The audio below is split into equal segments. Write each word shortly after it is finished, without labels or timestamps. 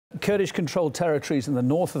Kurdish-controlled territories in the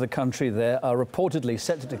north of the country there are reportedly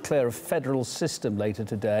set to declare a federal system later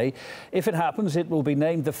today. If it happens, it will be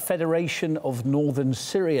named the Federation of Northern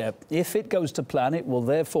Syria. If it goes to plan, it will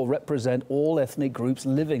therefore represent all ethnic groups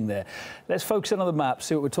living there. Let's focus in on the map,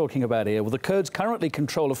 see what we're talking about here. Well, the Kurds currently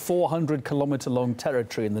control a 400-kilometre-long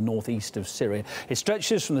territory in the northeast of Syria. It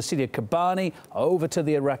stretches from the city of Kobani over to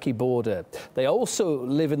the Iraqi border. They also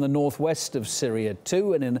live in the northwest of Syria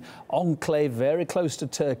too, and in an enclave very close to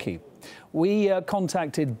Turkey. We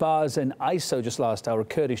contacted Bazen Iso just last hour, a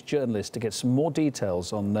Kurdish journalist, to get some more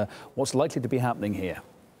details on what's likely to be happening here.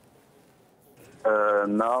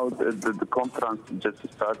 Now the conference just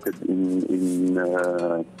started in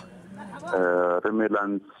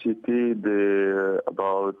Remelan city.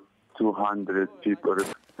 About 200 people.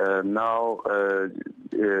 Now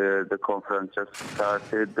the conference just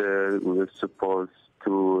started.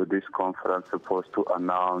 This conference supposed to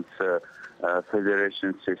announce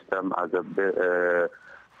federation system as a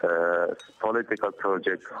political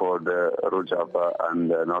project for the Rojava and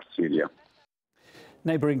North Syria.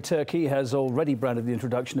 Neighbouring Turkey has already branded the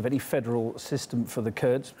introduction of any federal system for the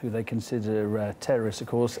Kurds, who they consider terrorists, of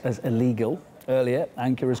course, as illegal. Earlier,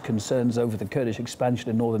 Ankara's concerns over the Kurdish expansion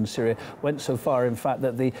in northern Syria went so far, in fact,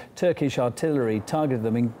 that the Turkish artillery targeted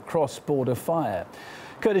them in cross-border fire.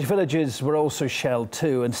 Kurdish villages were also shelled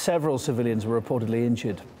too, and several civilians were reportedly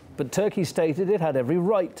injured. But Turkey stated it had every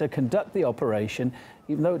right to conduct the operation,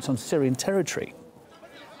 even though it's on Syrian territory.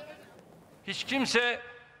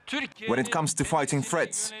 When it comes to fighting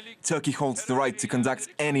threats, Turkey holds the right to conduct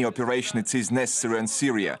any operation it sees necessary in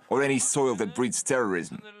Syria or any soil that breeds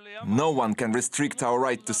terrorism. No one can restrict our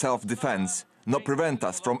right to self-defense, nor prevent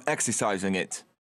us from exercising it.